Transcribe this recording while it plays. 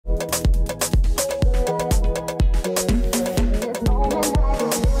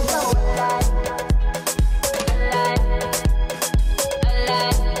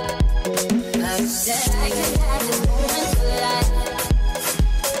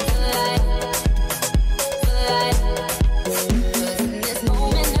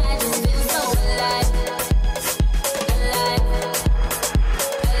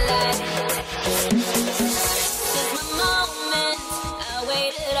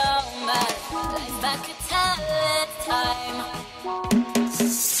Life back at time.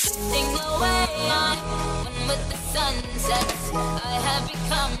 Sing away on when with the sun sets, I have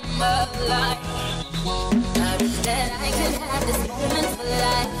become alive. I wish that I could have this moment for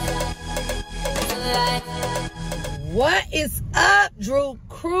life. What is up, Drew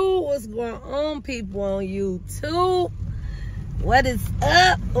Crew? What's going on, people on YouTube? What is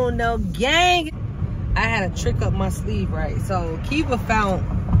up, Uno Gang? I had a trick up my sleeve, right? So Kiva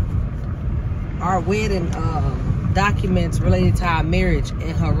found our wedding documents related to our marriage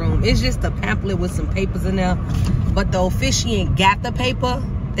in her room. It's just a pamphlet with some papers in there, but the officiant got the paper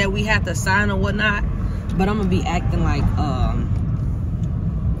that we have to sign or whatnot. But I'm gonna be acting like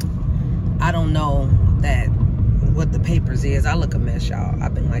I don't know that what the papers is. I look a mess, y'all.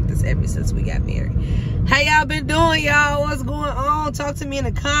 I've been like this ever since we got married. How y'all been doing, y'all? What's going on? Talk to me in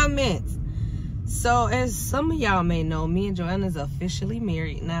the comments. So as some of y'all may know, me and Joanna's officially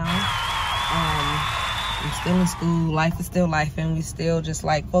married now. I'm still in school. Life is still life, and we still just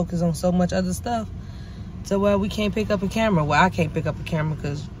like focus on so much other stuff. So well, we can't pick up a camera. Well, I can't pick up a camera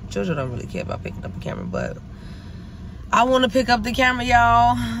because children don't really care about picking up a camera, but I want to pick up the camera,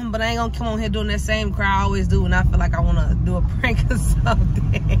 y'all, but I ain't gonna come on here doing that same crowd I always do when I feel like I want to do a prank or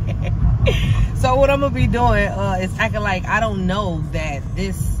something. So what I'm gonna be doing is acting like I don't know that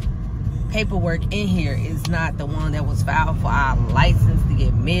this paperwork in here is not the one that was filed for our license to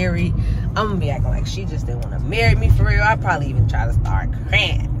get married. I'm gonna be acting like she just didn't want to marry me for real. I probably even try to start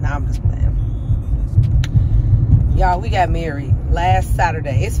crying. Nah, I'm just playing. Y'all, we got married last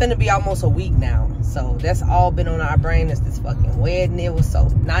Saturday. It's finna be almost a week now. So that's all been on our brain is this fucking wedding. It was so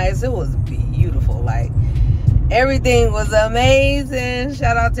nice. It was beautiful. Like, everything was amazing.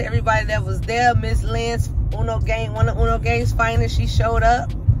 Shout out to everybody that was there. Miss Lynn's Uno Gang, one of Uno Gang's finest, she showed up.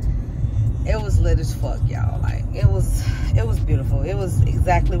 It was lit as fuck, y'all. Like, it was beautiful. It was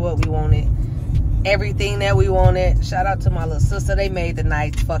exactly what we wanted. Everything that we wanted. Shout out to my little sister. They made the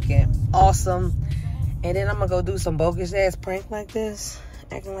night fucking awesome. And then I'm gonna go do some bogus ass prank like this,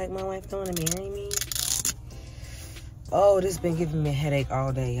 acting like my wife don't want to marry me. Oh, this been giving me a headache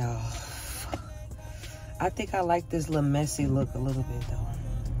all day, y'all. I think I like this little messy look a little bit though.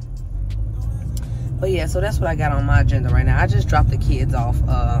 But yeah, so that's what I got on my agenda right now. I just dropped the kids off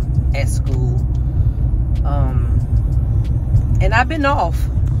at school. And I've been off.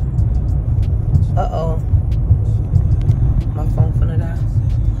 Uh-oh. My phone finna die.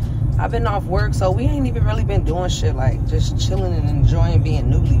 I've been off work, so we ain't even really been doing shit, like just chilling and enjoying being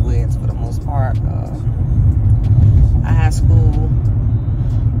newlyweds for the most part. I had school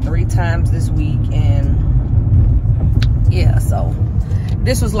 3 times this week, and yeah, so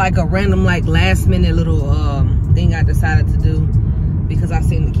this was like a random, like last minute little thing I decided to do because I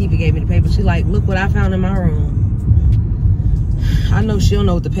seen the Kiva gave me the paper. She like, look what I found in my room. I know she don't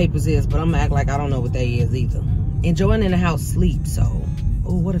know what the papers is, but I'm gonna act like I don't know what they is either. And Joanna in the house sleep, so.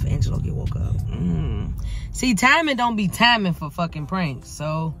 Oh, what if Angelo get woke up? See, timing don't be timing for fucking pranks.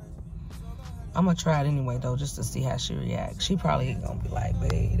 So, I'm going to try it anyway, though, just to see how she reacts. She probably ain't going to be like,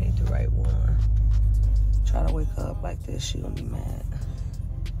 babe, it ain't the right one. Try to wake up like this, she going to be mad.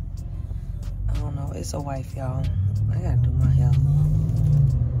 I don't know. It's a wife, y'all. I got to do my hair.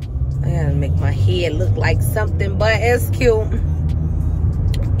 I got to make my head look like something, but it's cute.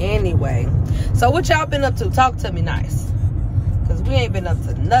 Anyway. So, what y'all been up to? Talk to me nice. Cause we ain't been up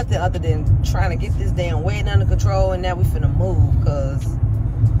to nothing other than trying to get this damn wedding under control, and now we finna move cause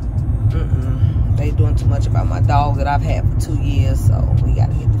they doing too much about my dog that I've had for 2 years, so we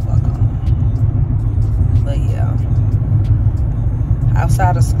gotta get the fuck on. But yeah,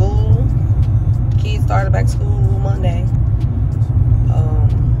 outside of school, kids started back school Monday.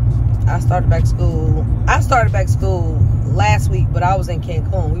 I started back school last week, but I was in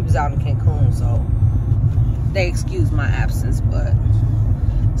Cancun. We was out in Cancun, so they excuse my absence, but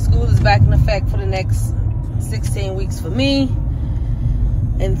school is back in effect for the next 16 weeks for me.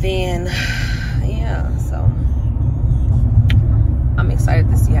 And then, yeah, so I'm excited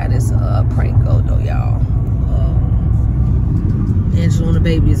to see how this prank go though, y'all. Angela and the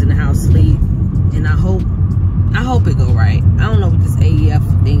baby is in the house sleep, and I hope it go right. I don't know what this AEF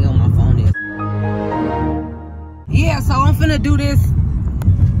thing on my phone is. Yeah, so I'm finna do this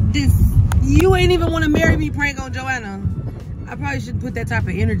you ain't even want to marry me prank on Joanna. I probably shouldn't put that type of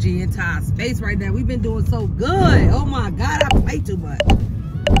energy into our space right now. We've been doing so good. Oh my God, I play too much. All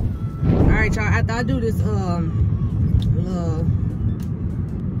right, y'all. After I do this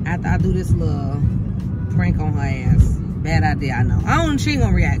little prank on her ass. Bad idea, I know. She ain't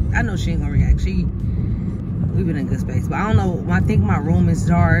gonna react. I know she ain't gonna react. We've been in good space, but I don't know. I think my room is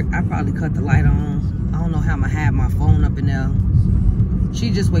dark. I probably cut the light on. I don't know how I'm gonna have my phone up in there. She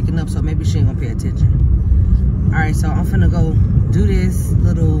just waking up, so maybe she ain't gonna pay attention. All right, so I'm finna go do this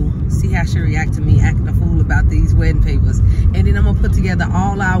little, see how she react to me acting a fool about these wedding papers. And then I'm gonna put together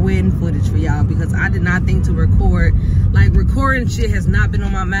all our wedding footage for y'all, because I did not think to record. Like, recording shit has not been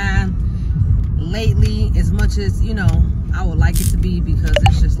on my mind lately as much as, you know, I would like it to be, because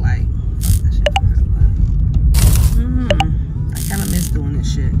it's just like, fuck that shit for real. I kind of miss doing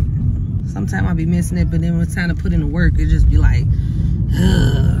this shit. Sometimes I be missing it, but then when it's time to put in the work, it just be like,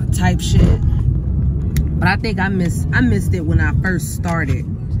 ugh, type shit. But I think I missed it when I first started.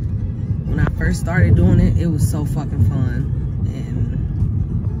 When I first started doing it, it was so fucking fun. And,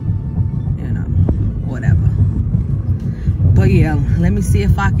 you know, whatever. But yeah, let me see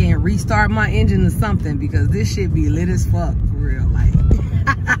if I can restart my engine or something, because this shit be lit as fuck, for real. Like,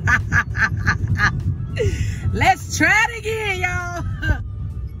 let's try it again, y'all.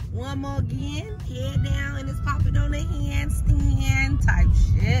 One more again. Head down and it's popping on the handstand type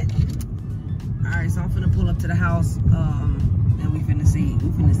shit. All right, so I'm finna pull up to the house, and we finna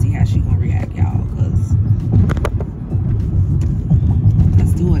see how she gonna react, y'all. Cause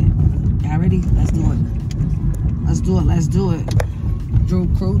let's do it. Y'all ready? Let's do it. Let's do it. Let's do it. Drew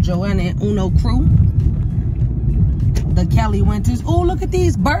crew, Joanna and Uno crew, the Kelly Winters. Oh, look at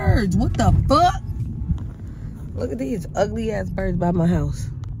these birds. What the fuck? Look at these ugly ass birds by my house.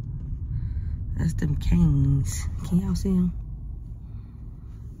 That's them canes. Can y'all see them?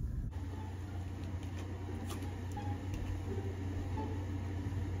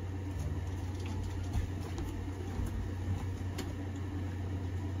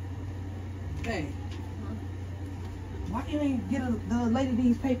 Hey, why you ain't get the lady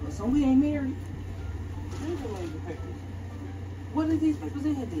these papers? So we ain't married. Here's the lady papers. What are these papers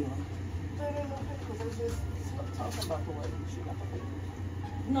in here doing? They're no papers. I was just talking about the lady. She got the papers.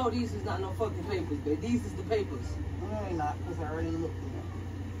 No, these is not no fucking papers, babe. These is the papers. No, they're not, because I already looked at them.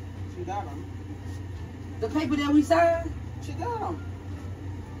 She got them. The paper that we signed? She got them.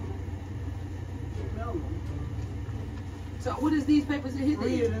 She mailed them. So what is these papers in here?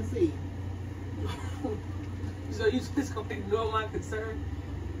 Read it and see. So you just gonna ignore my concern?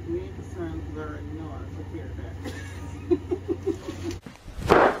 We ain't concerned because I already know I took care of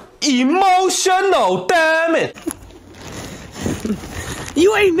that. Emotional, damn it!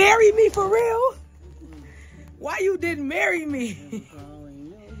 You ain't married me for real? Why you didn't marry me?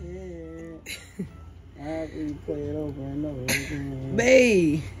 I already play it over and over again.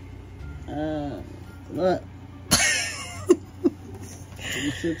 Babe. What?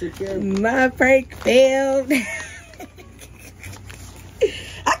 You should take care of me. My prank failed.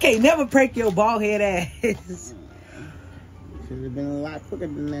 I can't never prank your bald head ass. Should have been a lot quicker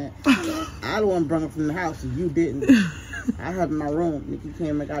than that. I the one brought it from the house and you didn't. I had in my room. Nikki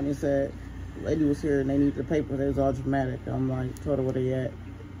came and got me and said, the lady was here and they need the papers. They was all dramatic. I'm like, told her where they at.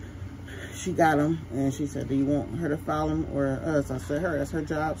 She got them and she said, do you want her to file them or us? I said, her, that's her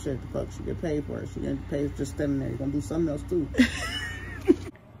job. Shit, the fuck, she get paid for it. She getting paid just standing there. You're gonna do something else too.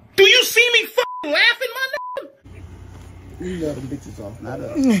 Do you see me f***ing laughing, my nigga? You let them bitches off, not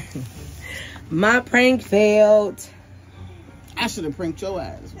us. My prank failed. I should have pranked your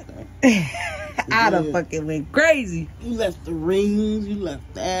ass with that. I done fucking went crazy. You left the rings, you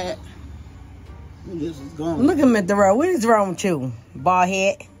left that. You just was gone. Look at him at the road. What is wrong with you, bald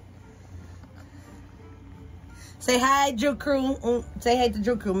head? Say hi, Drew crew. Say hey to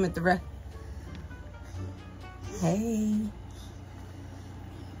Drew crew, Mr. Ruff. Hey.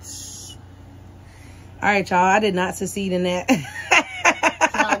 All right, y'all. I did not succeed in that.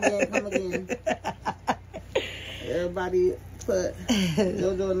 Try again, come again. Everybody put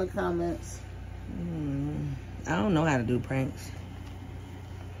JoJo in the comments. I don't know how to do pranks.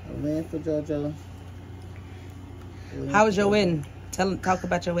 A win for JoJo. How was your wedding? Talk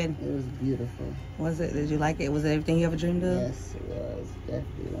about your wedding. It was beautiful. Was it? Did you like it? Was it everything you ever dreamed of? Yes, it was.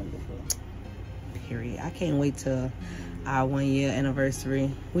 Definitely wonderful. Period. I can't wait till our 1 year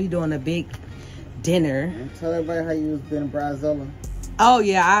anniversary. We doing a big dinner. And tell everybody how you was being Brazilian. Oh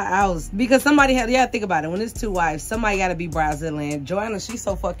yeah, I was, because somebody had, yeah, think about it. When it's two wives, somebody got to be Brazilian. Joanna, she's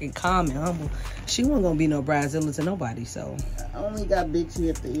so fucking calm and humble. She wasn't gonna be no Brazilian to nobody. So I only got bitchy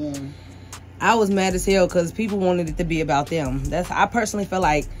at the end. I was mad as hell because people wanted it to be about them. I personally feel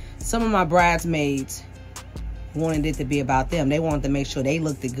like some of my bridesmaids wanted it to be about them. They wanted to make sure they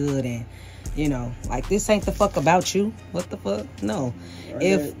looked good and, you know, like, this ain't the fuck about you. What the fuck? No.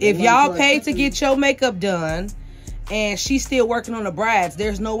 Right. If y'all paid to get your makeup done and she's still working on the brides,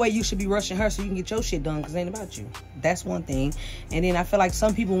 there's no way you should be rushing her so you can get your shit done, because it ain't about you. That's one thing. And then I feel like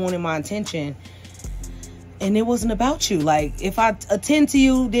some people wanted my attention and it wasn't about you. Like, if I attend to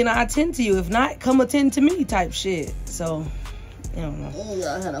you, then I attend to you. If not, come attend to me type shit. So You don't know. And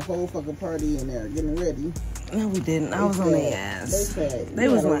y'all had a whole fucking party in there getting ready. No, we didn't. I was on their ass. They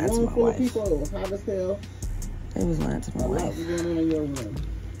was lying to my wife. People, it was hot as hell. They was lying to my wife. What was going on in your room?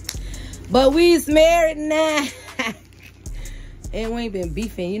 But we's married now. And we ain't been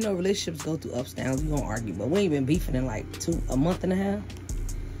beefing. You know, relationships go through ups and downs. We gonna argue, but we ain't been beefing in like a month and a half.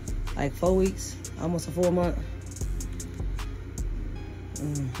 Like 4 weeks. Almost a 4 month.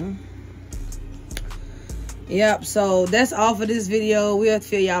 Yep, so that's all for this video. We'll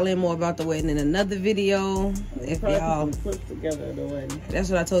fill y'all in more about the wedding in another video. If y'all put together the wedding. That's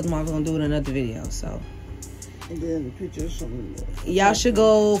what I told them I was gonna do in another video. So and then the pictures. Y'all should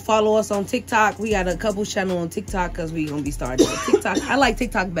go follow us on TikTok. We got a couple channel on TikTok because we gonna be starting with TikTok. I like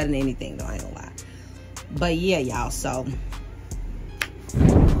TikTok better than anything though, I ain't gonna lie. But yeah, y'all, so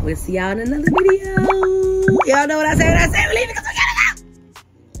we'll see y'all in another video. Y'all know what I say when I say we leave because we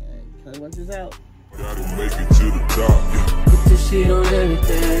gotta go. Once it's out. Gotta make it to the top, yeah. Put this shit on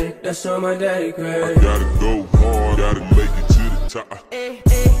everything, that's on my daddy grade. I gotta go hard, gotta make it to the top.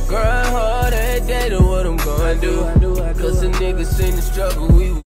 Grind hard every day to what I'm gonna do. Cause the niggas seen the struggle we